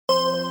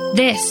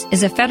This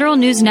is a Federal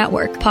News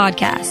Network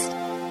podcast.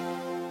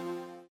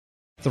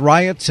 The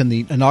riots and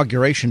the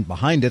inauguration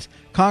behind it,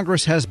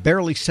 Congress has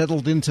barely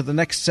settled into the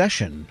next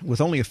session,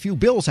 with only a few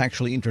bills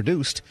actually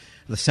introduced.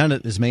 The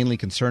Senate is mainly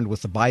concerned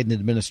with the Biden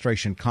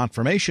administration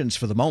confirmations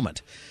for the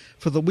moment.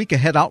 For the week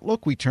ahead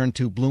outlook, we turn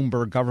to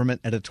Bloomberg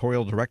government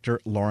editorial director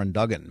Lauren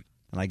Duggan.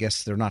 And I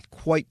guess they're not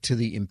quite to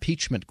the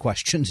impeachment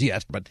questions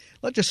yet, but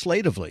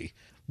legislatively,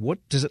 what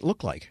does it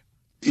look like?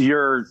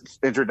 Your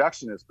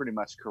introduction is pretty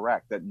much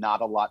correct, that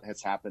not a lot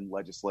has happened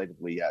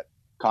legislatively yet.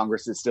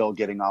 Congress is still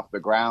getting off the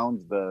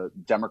ground. The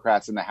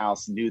Democrats in the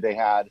House knew they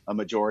had a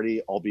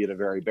majority, albeit a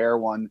very bare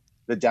one.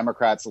 The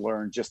Democrats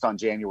learned just on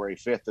January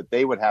 5th that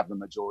they would have the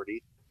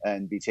majority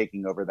and be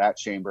taking over that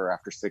chamber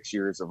after 6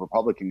 years of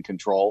Republican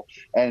control.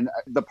 And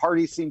the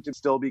parties seem to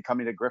still be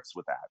coming to grips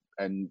with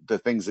that. And the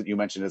things that you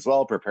mentioned as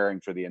well,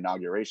 preparing for the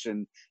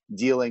inauguration,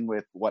 dealing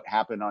with what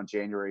happened on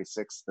January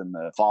 6th and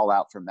the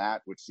fallout from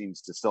that, which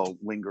seems to still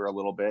linger a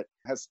little bit,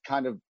 has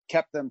kind of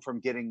kept them from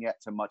getting yet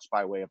to much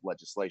by way of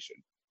legislation.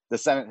 The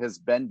Senate has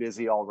been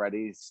busy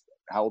already,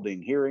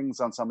 holding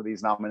hearings on some of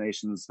these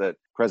nominations that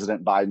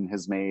President Biden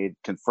has made,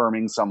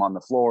 confirming some on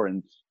the floor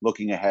and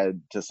looking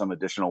ahead to some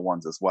additional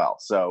ones as well.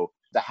 So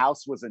the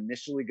House was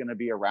initially going to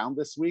be around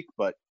this week,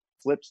 but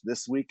flipped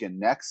this week and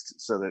next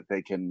so that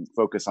they can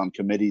focus on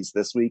committees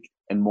this week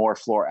and more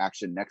floor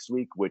action next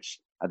week, which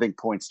I think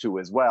points to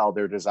as well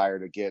their desire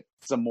to get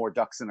some more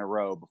ducks in a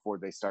row before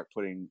they start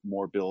putting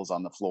more bills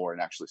on the floor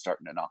and actually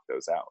starting to knock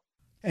those out.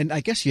 And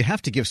I guess you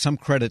have to give some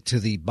credit to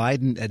the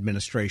Biden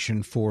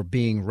administration for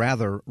being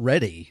rather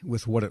ready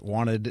with what it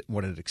wanted,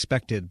 what it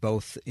expected,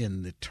 both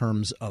in the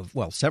terms of,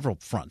 well, several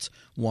fronts.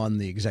 One,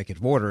 the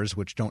executive orders,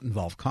 which don't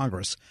involve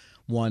Congress.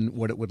 One,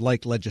 what it would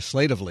like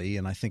legislatively.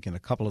 And I think in a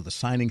couple of the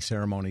signing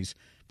ceremonies,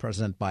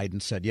 President Biden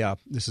said, yeah,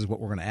 this is what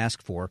we're going to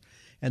ask for.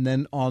 And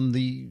then on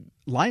the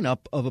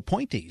lineup of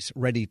appointees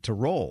ready to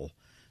roll,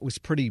 it was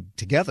pretty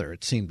together,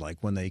 it seemed like,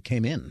 when they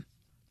came in.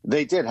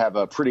 They did have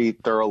a pretty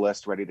thorough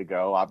list ready to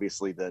go.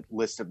 Obviously, the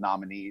list of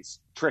nominees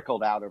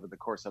trickled out over the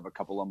course of a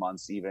couple of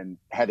months, even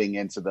heading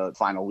into the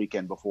final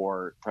weekend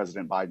before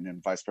President Biden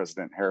and Vice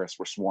President Harris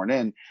were sworn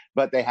in.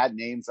 But they had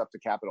names up to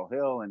Capitol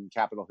Hill, and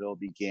Capitol Hill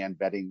began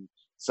vetting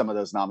some of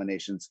those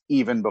nominations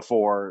even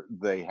before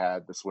they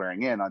had the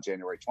swearing in on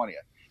January 20th.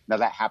 Now,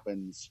 that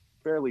happens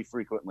fairly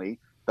frequently.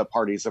 The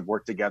parties have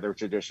worked together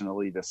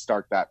traditionally to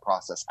start that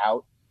process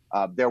out.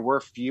 There were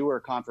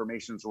fewer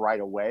confirmations right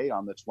away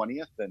on the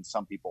 20th than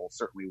some people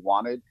certainly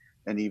wanted,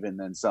 and even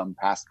than some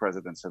past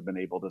presidents have been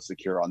able to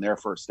secure on their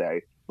first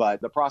day.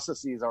 But the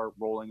processes are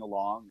rolling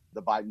along.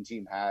 The Biden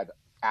team had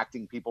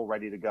acting people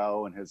ready to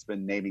go and has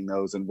been naming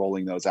those and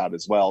rolling those out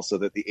as well, so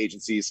that the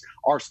agencies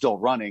are still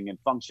running and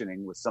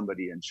functioning with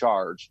somebody in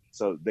charge.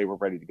 So they were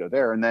ready to go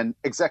there. And then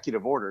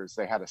executive orders,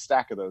 they had a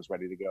stack of those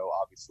ready to go.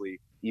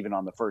 Obviously, even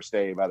on the first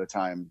day, by the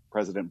time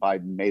President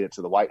Biden made it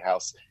to the White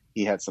House,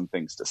 he had some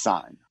things to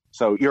sign.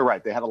 So you're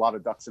right. They had a lot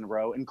of ducks in a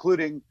row,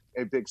 including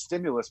a big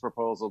stimulus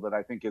proposal that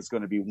I think is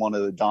going to be one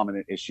of the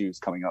dominant issues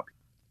coming up.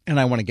 And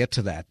I want to get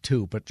to that,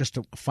 too. But just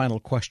a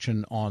final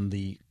question on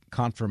the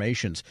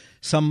confirmations.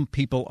 Some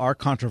people are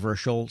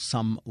controversial,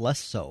 some less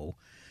so.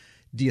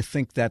 Do you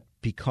think that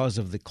because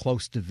of the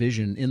close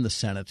division in the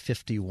Senate,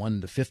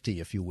 51 to 50,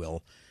 if you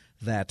will,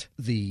 that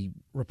the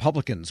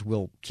Republicans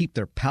will keep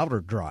their powder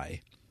dry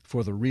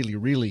for the really,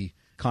 really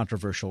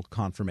controversial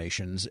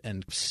confirmations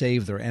and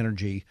save their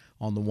energy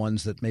on the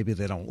ones that maybe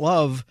they don't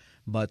love,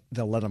 but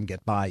they'll let them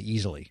get by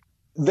easily?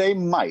 They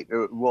might.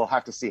 We'll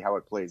have to see how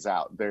it plays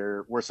out.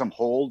 There were some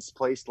holds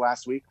placed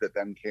last week that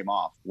then came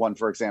off. One,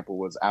 for example,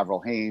 was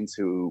Avril Haines,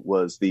 who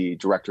was the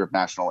Director of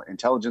National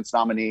Intelligence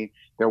nominee.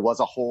 There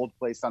was a hold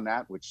placed on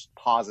that, which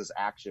pauses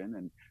action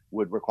and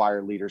would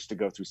require leaders to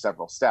go through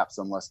several steps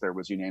unless there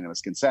was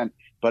unanimous consent.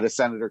 But a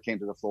senator came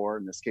to the floor,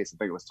 in this case, I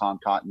think it was Tom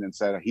Cotton, and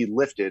said he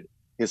lifted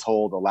his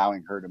hold,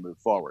 allowing her to move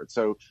forward.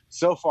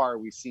 So far,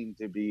 we seem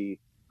to be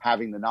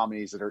having the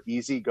nominees that are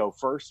easy go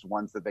first,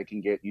 ones that they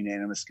can get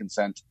unanimous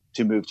consent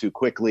to move to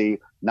quickly,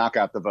 knock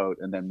out the vote,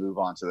 and then move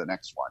on to the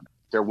next one.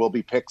 There will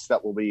be picks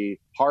that will be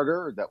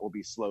harder, that will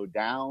be slowed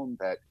down,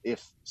 that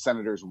if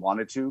senators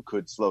wanted to,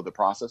 could slow the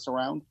process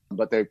around.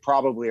 But they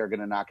probably are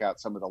going to knock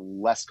out some of the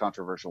less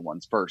controversial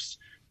ones first.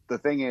 The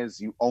thing is,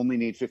 you only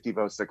need 50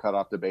 votes to cut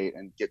off debate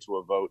and get to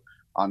a vote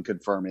on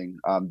confirming.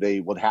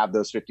 They would have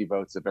those 50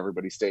 votes if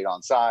everybody stayed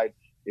on side.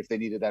 If they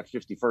needed that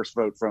 51st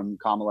vote from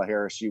Kamala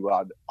Harris, she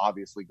would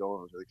obviously go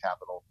over to the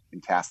Capitol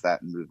and cast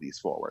that and move these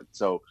forward.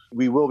 So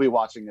we will be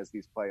watching as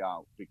these play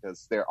out,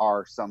 because there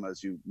are some,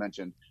 as you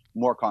mentioned,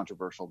 more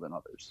controversial than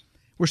others.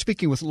 We're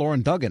speaking with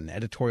Lauren Duggan,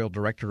 editorial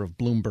director of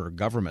Bloomberg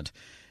Government.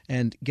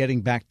 And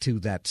getting back to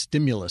that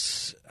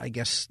stimulus, I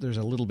guess there's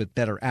a little bit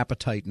better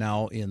appetite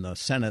now in the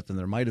Senate than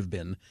there might have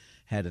been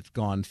had it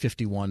gone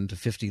 51 to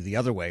 50 the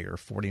other way, or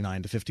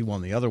 49 to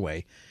 51 the other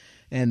way.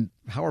 And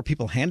how are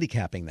people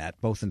handicapping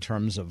that, both in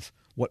terms of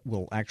what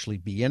will actually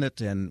be in it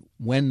and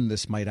when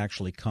this might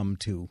actually come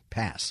to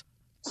pass?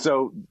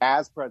 So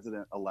as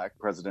president-elect,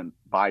 President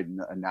Biden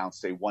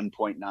announced a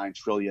 $1.9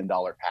 trillion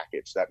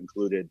package that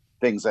included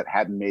things that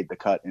hadn't made the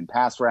cut in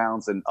past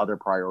rounds and other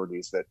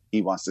priorities that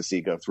he wants to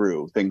see go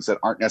through, things that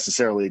aren't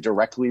necessarily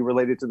directly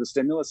related to the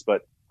stimulus,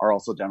 but are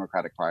also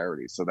Democratic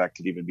priorities. So that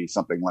could even be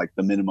something like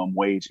the minimum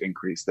wage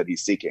increase that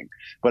he's seeking,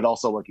 but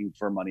also looking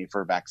for money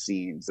for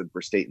vaccines and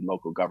for state and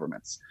local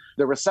governments.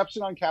 The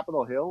reception on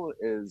Capitol Hill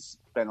has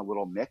been a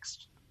little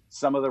mixed.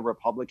 Some of the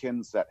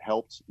Republicans that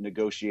helped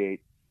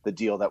negotiate the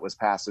deal that was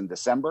passed in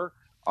December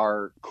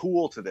are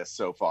cool to this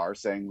so far,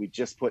 saying we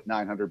just put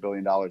 $900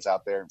 billion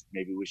out there.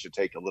 Maybe we should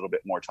take a little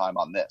bit more time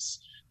on this.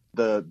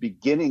 The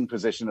beginning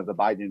position of the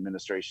Biden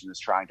administration is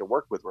trying to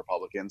work with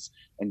Republicans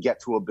and get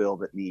to a bill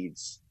that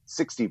needs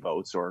 60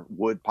 votes or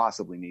would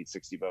possibly need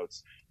 60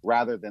 votes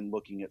rather than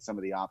looking at some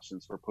of the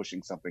options for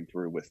pushing something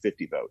through with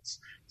 50 votes.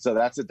 So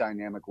that's a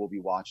dynamic we'll be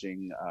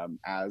watching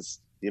as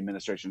the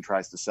administration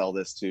tries to sell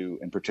this to,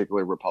 in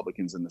particular,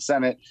 Republicans in the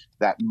Senate,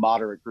 that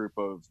moderate group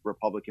of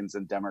Republicans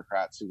and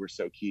Democrats who were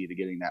so key to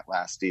getting that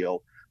last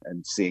deal,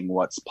 and seeing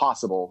what's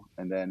possible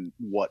and then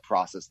what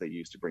process they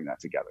use to bring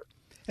that together.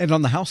 And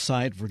on the House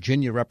side,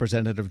 Virginia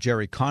Representative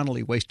Jerry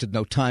Connolly wasted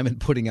no time in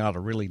putting out a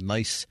really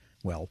nice,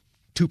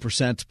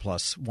 2%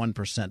 plus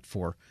 1%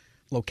 for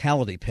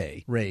locality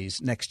pay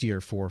raise next year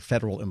for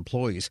federal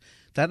employees.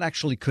 That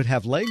actually could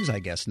have legs, I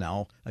guess,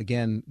 now,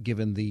 again,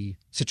 given the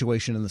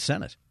situation in the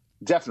Senate.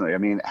 Definitely. I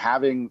mean,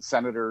 having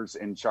senators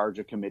in charge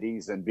of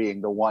committees and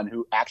being the one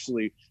who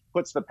actually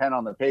puts the pen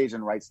on the page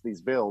and writes these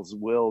bills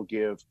will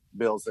give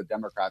bills that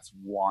Democrats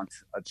want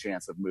a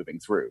chance of moving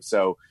through.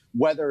 So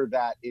whether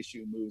that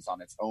issue moves on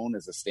its own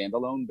as a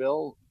standalone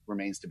bill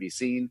remains to be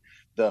seen.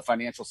 The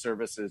Financial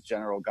Services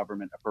General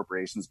Government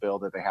Appropriations Bill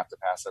that they have to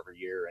pass every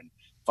year and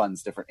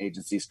funds different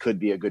agencies could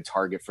be a good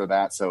target for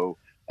that. So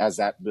as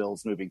that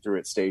bill's moving through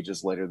its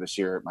stages later this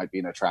year, it might be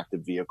an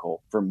attractive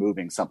vehicle for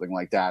moving something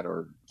like that.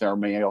 Or there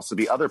may also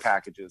be other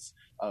packages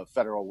of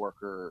federal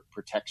worker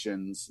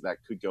protections that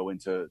could go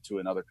into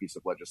another piece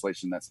of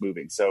legislation that's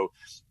moving. So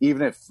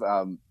even if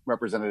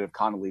Representative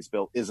Connolly's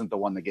bill isn't the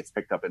one that gets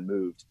picked up and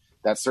moved,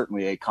 that's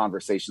certainly a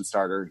conversation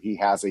starter. He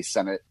has a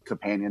Senate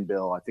companion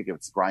bill. I think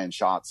it's Brian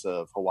Schatz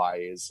of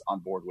Hawaii is on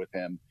board with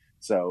him.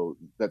 So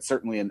that's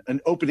certainly an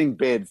opening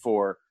bid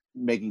for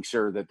making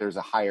sure that there's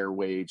a higher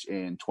wage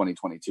in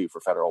 2022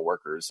 for federal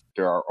workers.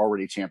 There are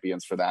already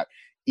champions for that,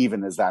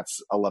 even as that's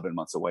 11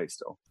 months away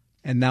still.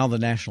 And now the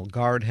National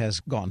Guard has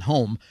gone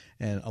home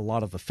and a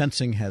lot of the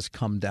fencing has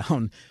come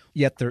down.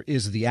 Yet there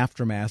is the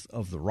aftermath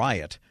of the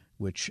riot,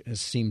 which has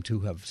seemed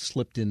to have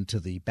slipped into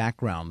the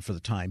background for the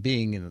time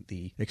being in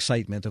the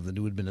excitement of the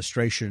new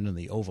administration and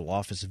the Oval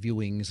Office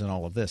viewings and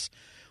all of this.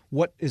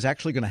 What is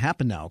actually going to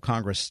happen now?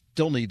 Congress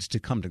still needs to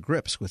come to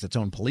grips with its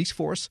own police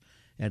force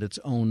and its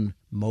own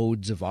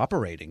modes of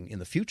operating in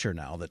the future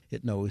now that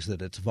it knows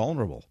that it's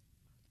vulnerable.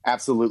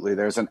 Absolutely.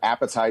 There's an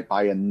appetite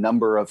by a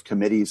number of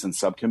committees and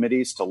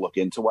subcommittees to look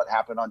into what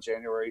happened on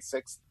January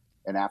 6th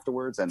and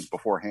afterwards, and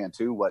beforehand,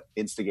 too, what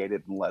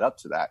instigated and led up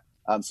to that.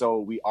 So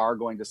we are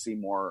going to see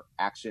more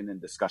action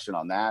and discussion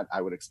on that. I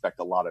would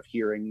expect a lot of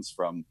hearings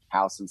from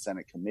House and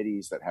Senate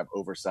committees that have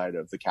oversight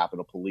of the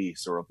Capitol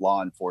Police or of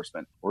law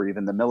enforcement or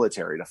even the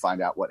military to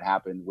find out what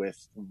happened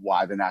with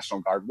why the National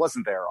Guard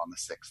wasn't there on the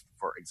 6th,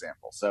 for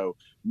example. So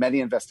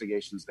many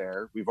investigations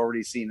there. We've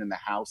already seen in the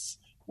House,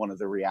 one of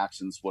the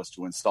reactions was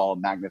to install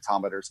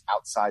magnetometers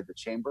outside the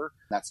chamber.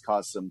 That's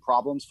caused some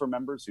problems for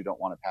members who don't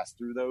want to pass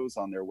through those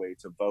on their way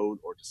to vote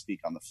or to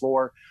speak on the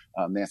floor.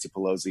 Nancy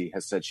Pelosi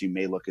has said she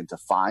may look into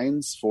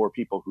fines for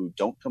people who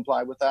don't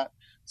comply with that.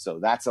 So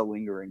that's a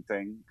lingering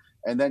thing.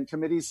 And then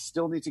committees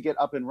still need to get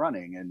up and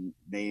running and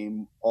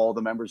name all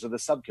the members of the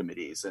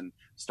subcommittees and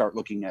start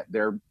looking at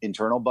their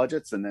internal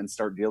budgets and then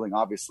start dealing,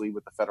 obviously,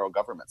 with the federal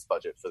government's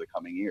budget for the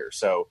coming year.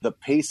 So the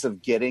pace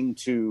of getting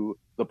to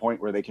the point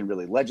where they can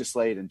really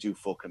legislate and do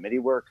full committee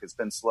work has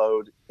been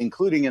slowed,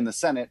 including in the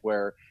Senate,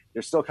 where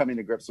they're still coming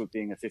to grips with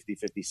being a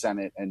 50-50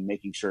 Senate and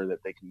making sure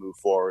that they can move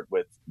forward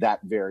with that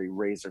very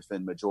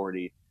razor-thin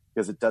majority,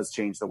 because it does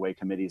change the way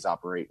committees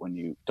operate when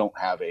you don't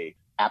have a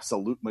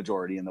absolute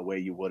majority in the way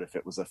you would if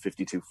it was a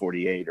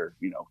 52-48 or,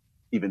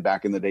 even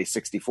back in the day,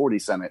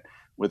 60-40 Senate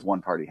with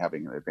one party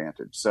having an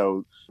advantage.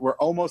 So we're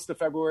almost to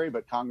February,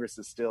 but Congress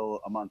is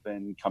still a month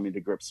in, coming to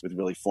grips with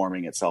really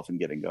forming itself and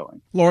getting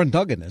going. Lauren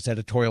Duggan is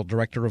editorial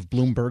director of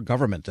Bloomberg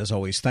Government. As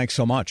always, thanks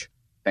so much.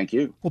 Thank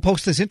you. We'll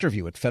post this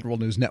interview at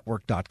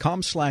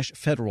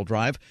federalnewsnetwork.com/Federal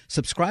Drive.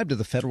 Subscribe to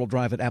the Federal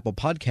Drive at Apple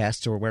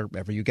Podcasts or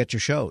wherever you get your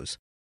shows.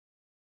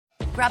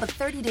 Grab a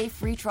 30-day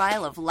free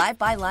trial of Live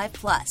by Live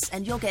Plus,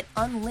 and you'll get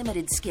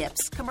unlimited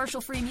skips,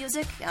 commercial-free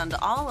music, and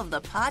all of the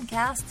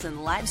podcasts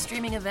and live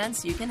streaming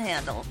events you can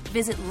handle.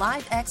 Visit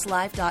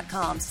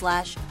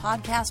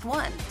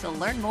livexlive.com/podcast1 to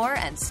learn more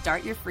and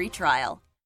start your free trial.